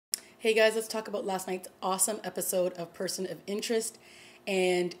Hey guys, let's talk about last night's awesome episode of Person of Interest.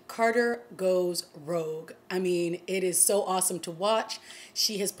 And Carter goes rogue. I mean, it is so awesome to watch.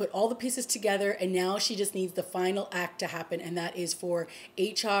 She has put all the pieces together and now she just needs the final act to happen, and that is for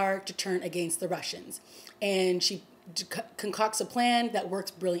HR to turn against the Russians. And she concocts a plan that works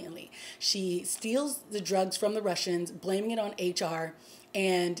brilliantly. She steals the drugs from the Russians, blaming it on HR,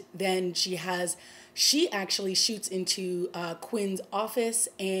 and then she actually shoots into Quinn's office,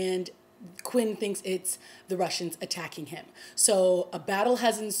 and Quinn thinks it's the Russians attacking him. So a battle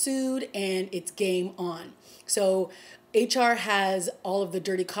has ensued and it's game on. So HR has all of the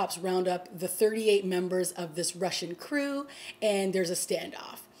dirty cops round up the 38 members of this Russian crew, and there's a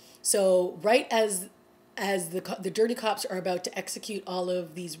standoff. So right as the dirty cops are about to execute all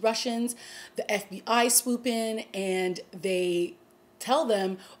of these Russians, the FBI swoop in and they tell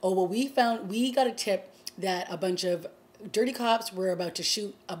them, oh, well, we got a tip that a bunch of dirty cops were about to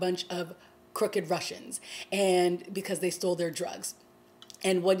shoot a bunch of crooked Russians, and because they stole their drugs.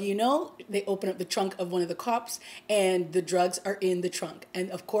 And what do you know? They open up the trunk of one of the cops and the drugs are in the trunk.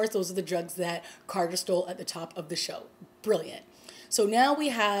 And of course, those are the drugs that Carter stole at the top of the show. Brilliant. So now we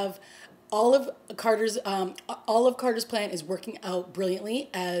have all of Carter's plan is working out brilliantly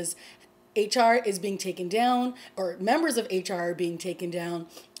as HR is being taken down, or members of HR are being taken down,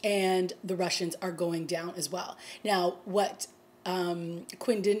 and the Russians are going down as well. Now, what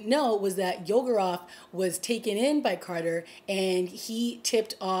Quinn didn't know was that Yegorov was taken in by Carter, and he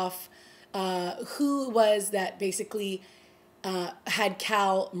tipped off who was that basically had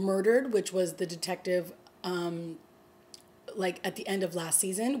Cal murdered, which was the detective like at the end of last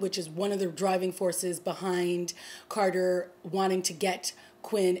season, which is one of the driving forces behind Carter wanting to get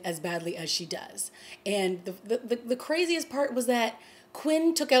Quinn as badly as she does. And the craziest part was that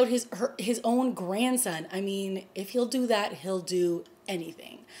Quinn took out his own grandson. I mean, if he'll do that, he'll do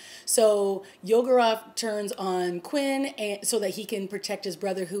anything. So Yegorov turns on Quinn so that he can protect his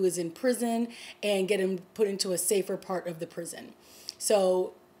brother who is in prison and get him put into a safer part of the prison.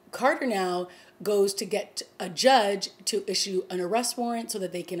 So Carter now goes to get a judge to issue an arrest warrant so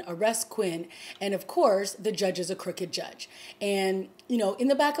that they can arrest Quinn. And of course, the judge is a crooked judge. And, you know, in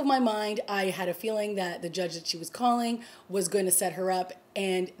the back of my mind, I had a feeling that the judge that she was calling was going to set her up.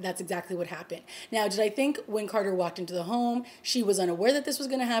 And that's exactly what happened. Now, did I think when Carter walked into the home, she was unaware that this was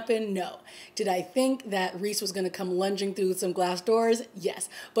going to happen? No. Did I think that Reese was going to come lunging through some glass doors? Yes.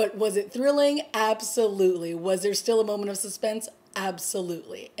 But was it thrilling? Absolutely. Was there still a moment of suspense?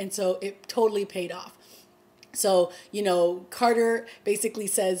 Absolutely. And so it totally paid off. So, you know, Carter basically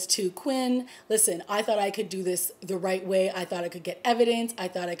says to Quinn, listen, I thought I could do this the right way. I thought I could get evidence. I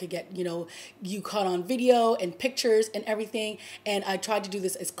thought I could get, you know, you caught on video and pictures and everything. And I tried to do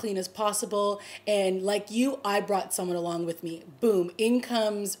this as clean as possible. And like you, I brought someone along with me. Boom. In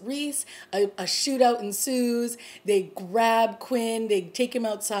comes Reese. A shootout ensues. They grab Quinn. They take him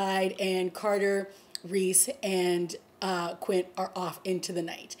outside. And Carter, Reese, and Quinn are off into the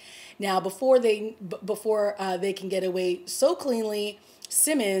night. Now, before they can get away so cleanly,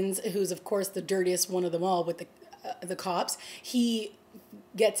 Simmons, who's of course the dirtiest one of them all with the cops, he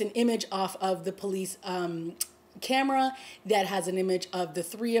gets an image off of the police camera that has an image of the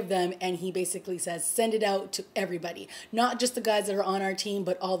three of them, and he basically says, send it out to everybody, not just the guys that are on our team,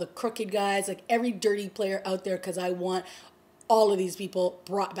 but all the crooked guys, like every dirty player out there, because I want all of these people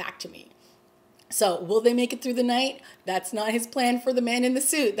brought back to me. So will they make it through the night? That's not his plan for the man in the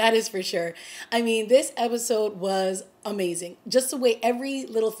suit. That is for sure. I mean, this episode was amazing. Just the way every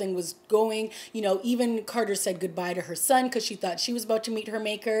little thing was going. You know, even Carter said goodbye to her son because she thought she was about to meet her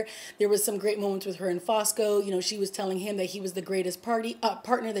maker. There was some great moments with her and Fosco. You know, she was telling him that he was the greatest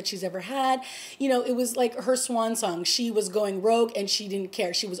partner that she's ever had. You know, it was like her swan song. She was going rogue and she didn't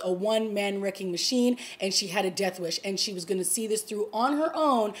care. She was a one-man wrecking machine and she had a death wish and she was going to see this through on her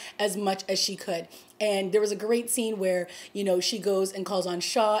own as much as she could. And there was a great scene where, you know, she goes and calls on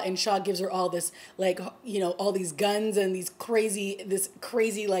Shaw, and Shaw gives her all this, like, you know, all these guns and this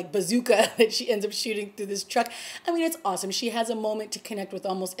crazy like bazooka that she ends up shooting through this truck. I mean, it's awesome. She has a moment to connect with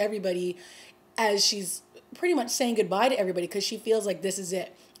almost everybody as she's pretty much saying goodbye to everybody because she feels like this is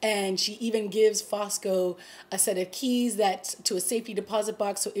it. And she even gives Fosco a set of keys to a safety deposit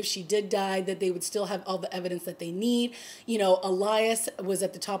box. So if she did die, that they would still have all the evidence that they need. You know, Elias was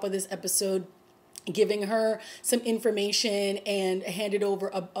at the top of this episode giving her some information and handed over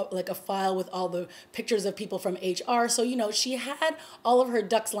a file with all the pictures of people from HR. So, you know, she had all of her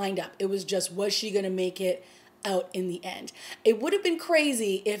ducks lined up. It was just, was she going to make it out in the end? It would have been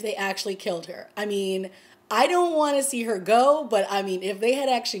crazy if they actually killed her. I mean, I don't want to see her go, but I mean, if they had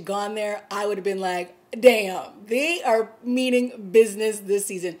actually gone there, I would have been like, damn, they are meaning business this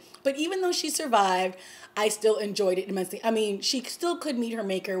season. But even though she survived, I still enjoyed it immensely. I mean, she still could meet her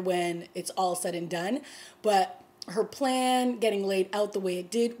maker when it's all said and done, but her plan getting laid out the way it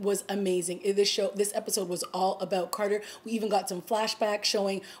did was amazing. This episode was all about Carter. We even got some flashbacks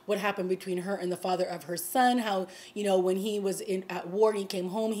showing what happened between her and the father of her son. How, when he was at war and he came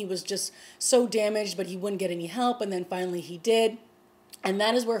home, he was just so damaged, but he wouldn't get any help, and then finally he did. And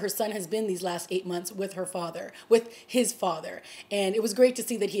that is where her son has been these last 8 months with his father. And it was great to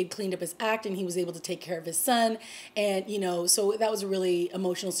see that he had cleaned up his act and he was able to take care of his son. And, so that was a really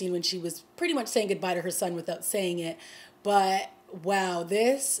emotional scene when she was pretty much saying goodbye to her son without saying it. But wow,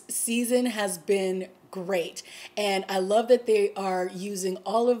 this season has been great. And I love that they are using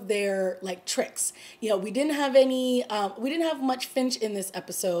all of their tricks. We didn't have we didn't have much Finch in this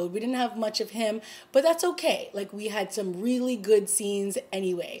episode. We didn't have much of him, but that's okay. We had some really good scenes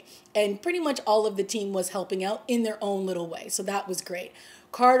anyway. And pretty much all of the team was helping out in their own little way. So that was great.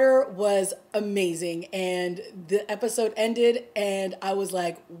 Carter was amazing, and the episode ended and I was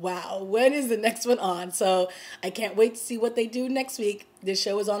like, wow, when is the next one on? So I can't wait to see what they do next week. This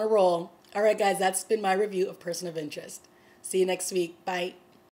show is on a roll. All right, guys, that's been my review of Person of Interest. See you next week. Bye.